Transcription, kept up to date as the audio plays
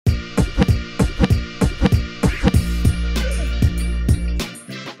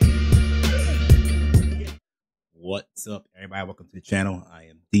What's up, everybody? Welcome to the channel. I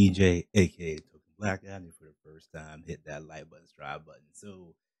am DJ, aka Token Black. And for the first time, hit that like button, subscribe button.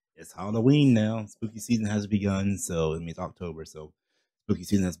 So it's Halloween now. Spooky season has begun. So it means October. So spooky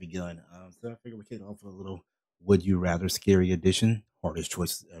season has begun. So I figured we kick off with a little Would You Rather Scary Edition, hardest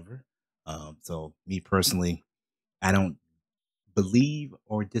choices ever. So me personally, I don't believe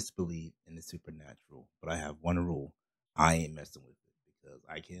or disbelieve in the supernatural, but I have one rule: I ain't messing with it because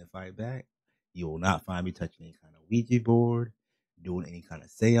I can't fight back. You will not find me touching any kind of Ouija board, doing any kind of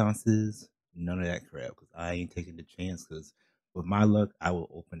seances, none of that crap, because I ain't taking the chance. Because with my luck, I will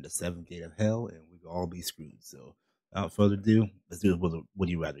open the seventh gate of hell, and we will all be screwed. So, without further ado, let's do it. Would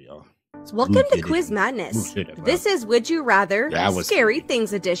you rather, y'all? Welcome to Quiz Madness. This is Would You Rather Scary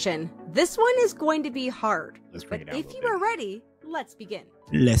Things Edition. This one is going to be hard. But if you are ready, let's begin.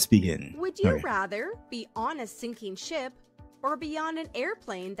 Let's begin. Would you rather be on a sinking ship or be on an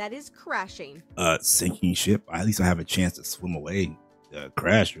airplane that is crashing? Sinking ship. At least I have a chance to swim away.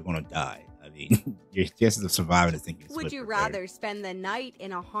 Crash, you're gonna die. I mean, your chances of surviving a sinking ship. Would you rather spend the night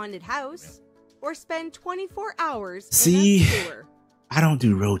in a haunted house or spend 24 hours in a sewer? I don't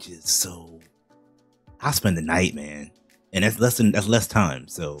do roaches, so I'll spend the night, man. And that's less time.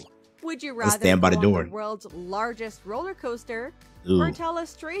 So would you rather stand by the door, the world's largest roller coaster, or tell a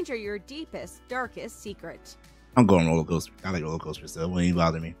stranger your deepest, darkest secret? I'm going roller coaster. I like roller coasters, so it wouldn't even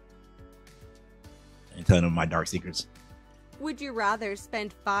bother me. I ain't telling them my dark secrets. Would you rather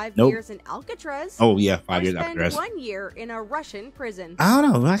spend 5 years in Alcatraz? Oh yeah, 5 years in Alcatraz. 1 year in a Russian prison? I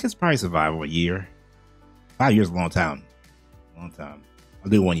don't know. I could probably survive a year. 5 years is a long time. Long time.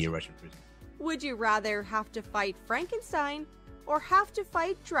 I'll do 1 year Russian prison. Would you rather have to fight Frankenstein or have to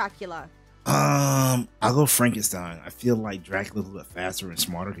fight Dracula? I'll go Frankenstein. I feel like Dracula's a little bit faster and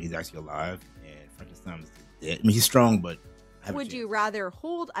smarter. He's actually alive, and Frankenstein is dead. I mean, he's strong, but would you rather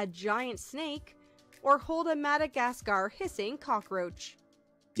hold a giant snake or hold a Madagascar hissing cockroach?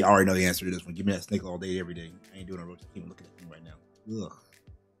 You already know the answer to this one. Give me that snake all day, every day. I ain't doing a roach. I can't even look at that thing right now. Ugh.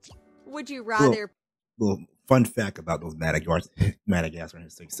 Would you rather... Little fun fact about those Madagascar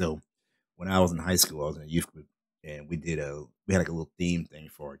hissing. So when I was in high school, I was in a youth group, and we had like a little theme thing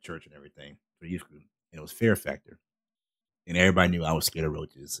for our church and everything for youth group, and it was Fear Factor, and everybody knew I was scared of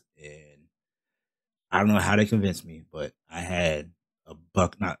roaches. And I don't know how they convinced me, but I had a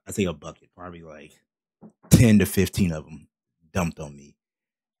bucket, probably like 10 to 15 of them dumped on me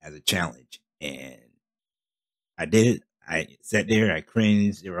as a challenge, and I did it. I sat there, I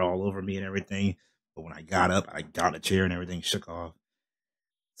cringed, they were all over me and everything. But when I got up, I got a chair and everything shook off.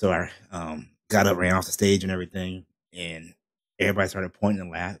 So I got up, ran off the stage and everything, and everybody started pointing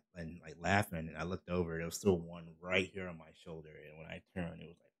and laughing. And I looked over, there was still one right here on my shoulder. And when I turned, it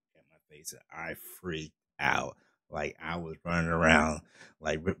was like at my face, and I freaked out. Like I was running around,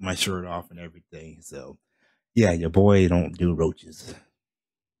 like ripped my shirt off and everything. So yeah, your boy don't do roaches.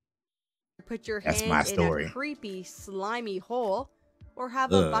 Put your hand in a creepy, slimy hole, or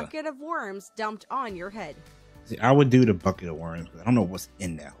have a bucket of worms dumped on your head? See, I would do the bucket of worms, but I don't know what's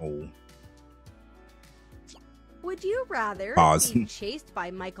in that hole. Would you rather be chased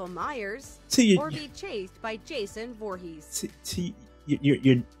by Michael Myers or be chased by Jason Voorhees?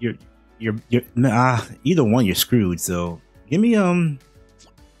 Either one, you're screwed. So give me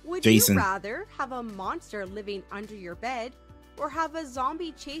Would Jason. You rather have a monster living under your bed or have a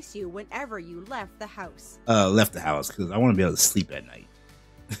zombie chase you whenever you left the house? Left the house, because I want to be able to sleep at night.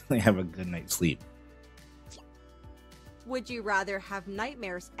 I have a good night's sleep. Would you rather have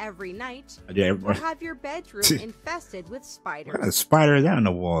nightmares every night or have your bedroom infested with spiders? What kind of spider down on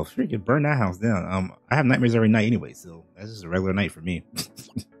the wall? Freaking burn that house down. I have nightmares every night anyway, so that's just a regular night for me.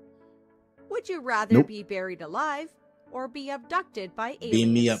 Would you rather be buried alive or be abducted by aliens?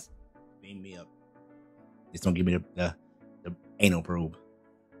 Beam me up. Beam me up. Just don't give me the anal probe.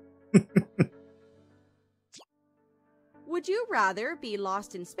 Would you rather be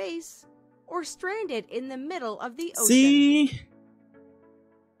lost in space or stranded in the middle of the ocean? See?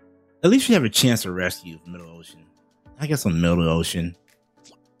 At least you have a chance to rescue from the middle of the ocean. I guess on the middle of the ocean.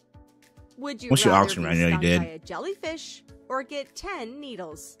 Would you What's rather your option be right now? You stung did? by a jellyfish or get 10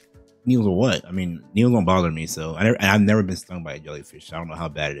 needles? Needles or what? I mean, needles don't bother me, so I've never been stung by a jellyfish. So I don't know how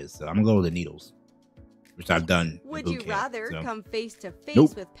bad it is. So I'm gonna go with the needles, which I've done. Would you rather come face to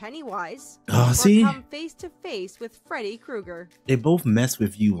face with Pennywise or come face to face with Freddy Krueger? They both mess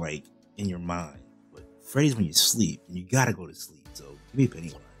with you like in your mind, but Freddy's when you sleep, and you gotta go to sleep. So give me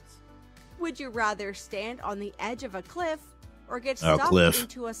Pennywise. Would you rather stand on the edge of a cliff or get stuffed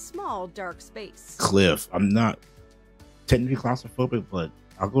into a small dark space? Cliff. I'm not technically claustrophobic, but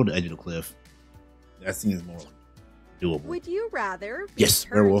I'll go to the edge of the cliff. That seems more doable. Would you rather be yes,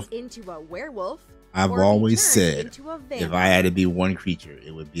 turned werewolf. into a werewolf? I've always said if I had to be one creature,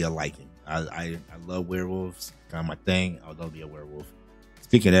 it would be a Lycan. I love werewolves, kind of my thing. I would love to be a werewolf.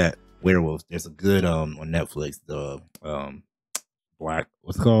 Speaking of that, werewolves, there's a good on Netflix, the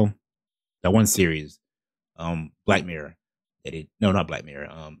what's it called? That one series, Black Mirror. Not Black Mirror.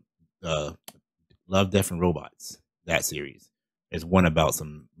 Love, Death and Robots. That series. There's one about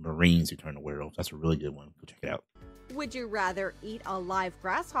some Marines who turn to werewolves. That's a really good one. Go check it out. Would you rather eat a live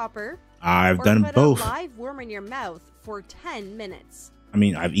grasshopper? I've done both. Put a live worm in your mouth for 10 minutes. I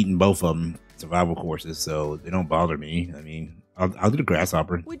mean, I've eaten both of them, survival courses, so they don't bother me. I mean, I'll do the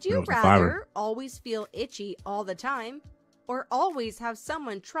grasshopper. Would you rather always feel itchy all the time, or always have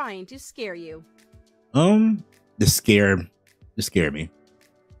someone trying to scare you? The scare me,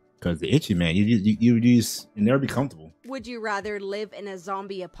 because the itchy, man, you never be comfortable. Would you rather live in a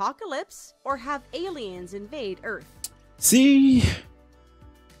zombie apocalypse or have aliens invade Earth? See,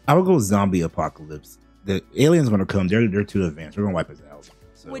 I would go zombie apocalypse. The aliens gonna come. They're too advanced. They're gonna wipe us out.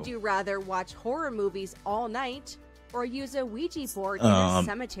 So. Would you rather watch horror movies all night or use a Ouija board in a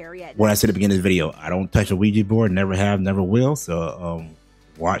cemetery at night? What I said at the beginning of the video, I don't touch a Ouija board. Never have, never will. So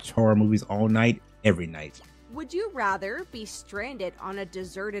watch horror movies all night, every night. Would you rather be stranded on a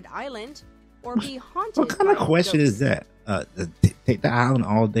deserted island or be haunted? What kind of question is that? Take the island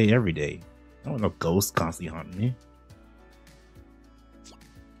all day, every day. I don't want no ghosts constantly haunting me.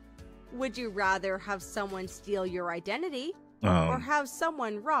 Would you rather have someone steal your identity or have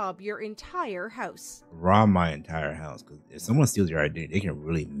someone rob your entire house? Rob my entire house, because if someone steals your identity, they can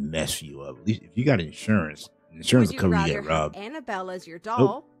really mess you up. At least if you got insurance will cover you get robbed. Would you rather have Annabelle as your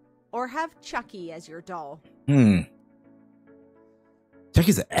doll or have Chucky as your doll?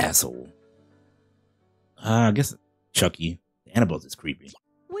 Chucky's an asshole. I guess Chucky. Annabelle's is creepy.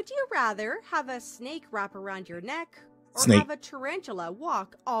 Would you rather have a snake wrap around your neck or snake. Have a tarantula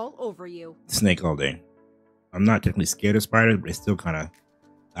walk all over you? Snake all day. I'm not technically scared of spiders, but it's still kind of.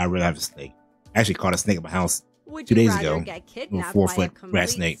 I'd rather have a snake. I actually caught a snake at my house 2 days ago. Would you rather get kidnapped by a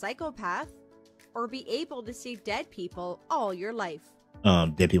complete psychopath or be able to see dead people all your life?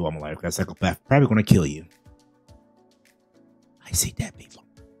 Dead people all my life. That psychopath probably going to kill you. I see dead people.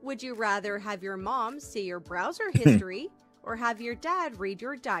 Would you rather have your mom see your browser history or have your dad read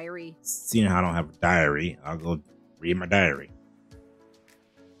your diary? Seeing how I don't have a diary, I'll go read my diary.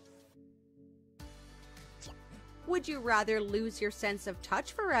 Would you rather lose your sense of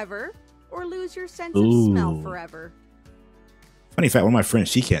touch forever or lose your sense of smell forever? Funny fact, one of my friends,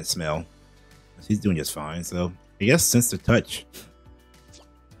 she can't smell. She's doing just fine, so I guess sense of touch.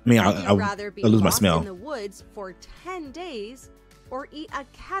 I mean, I'll lose my smell. In the woods for 10 days or eat a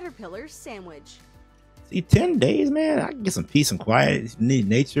caterpillar sandwich? See, 10 days, man. I can get some peace and quiet. Need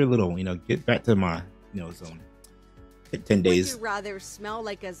nature, a little, get back to my, some 10 days. Would you rather smell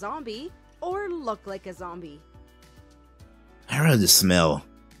like a zombie or look like a zombie? I'd rather smell,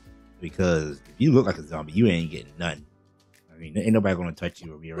 because if you look like a zombie, you ain't getting nothing. I mean, ain't nobody gonna touch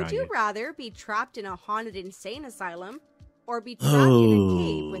you or be around you. Would you rather be trapped in a haunted insane asylum or be trapped in a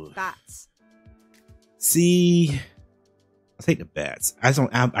cave with bats? See, I'll take the bats. I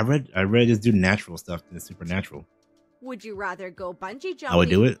read just do natural stuff than the supernatural. Would you rather go bungee jumping? I would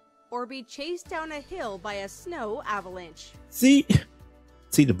do it. Or be chased down a hill by a snow avalanche? See,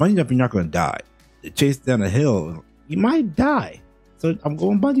 the bungee jumping, you're not gonna die. The chase down a hill, you might die. So I'm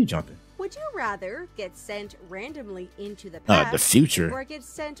going bungee jumping. Would you rather get sent randomly into the past, the future, or get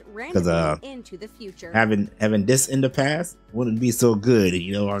sent randomly into the future? Having this in the past wouldn't be so good.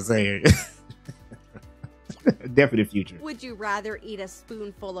 You know what I'm saying? Definitely future. Would you rather eat a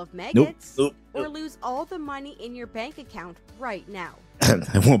spoonful of maggots or lose all the money in your bank account right now?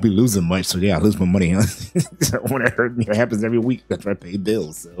 I won't be losing much, so yeah, I lose my money. When it happens every week, that's why I pay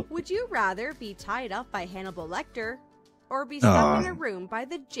bills. So. Would you rather be tied up by Hannibal Lecter or be stuck in a room by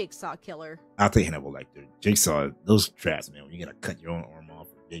the Jigsaw Killer? I'll take Hannibal Lecter. Jigsaw, those traps, man. When you gotta cut your own arm off,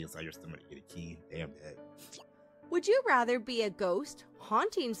 dig inside your stomach to get a key. Damn that. Would you rather be a ghost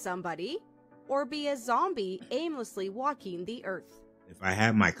haunting somebody or be a zombie aimlessly walking the earth? If I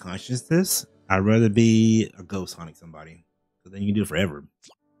have my consciousness, I'd rather be a ghost haunting somebody. Because then you can do it forever.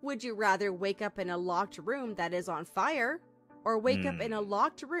 Would you rather wake up in a locked room that is on fire or wake up in a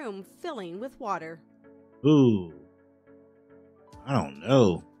locked room filling with water? Ooh. I don't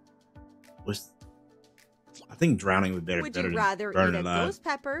know. I think drowning would be better. Would you rather eat a ghost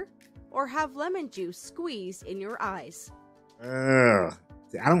pepper or have lemon juice squeezed in your eyes?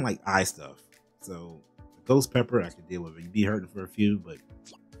 See, I don't like eye stuff. So, ghost pepper, I could deal with it. You'd be hurting for a few, but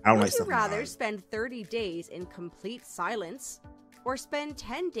I don't like stuff. Would you rather spend 30 days in complete silence or spend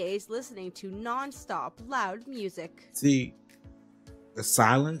 10 days listening to non-stop loud music? See, the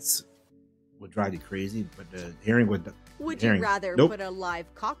silence would drive you crazy, but the hearing would... Would you rather put a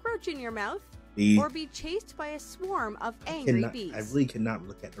live cockroach in your mouth or be chased by a swarm of angry bees? I really cannot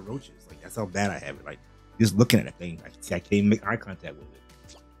look at the roaches. Like, that's how bad I have it. Like, just looking at the thing, I can't make eye contact with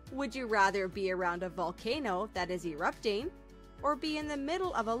it. Would you rather be around a volcano that is erupting or be in the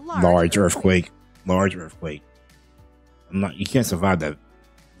middle of a large earthquake? Large earthquake. You can't survive that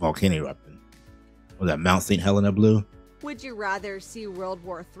volcano erupting. Or that Mount St. Helena blue. Would you rather see World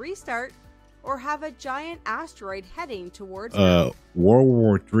War III start or have a giant asteroid heading towards Earth? World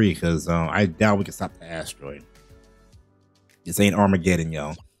War III, because I doubt we can stop the asteroid. This ain't Armageddon,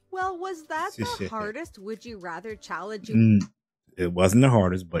 y'all. Well, was that the hardest Would You Rather challenge? It wasn't the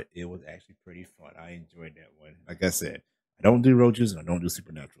hardest, but it was actually pretty fun. I enjoyed that one. Like I said, I don't do roaches and I don't do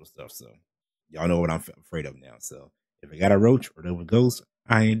supernatural stuff, so y'all know what I'm afraid of now. So if I got a roach or there was a ghost,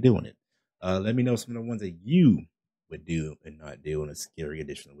 I ain't doing it. Let me know some of the ones that you would do and not do in a scary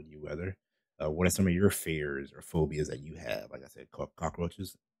edition of Would You Rather. What are some of your fears or phobias that you have? Like I said,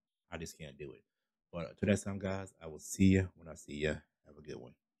 cockroaches. I just can't do it. But to that time, guys, I will see you when I see you. Have a good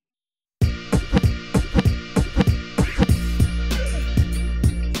one.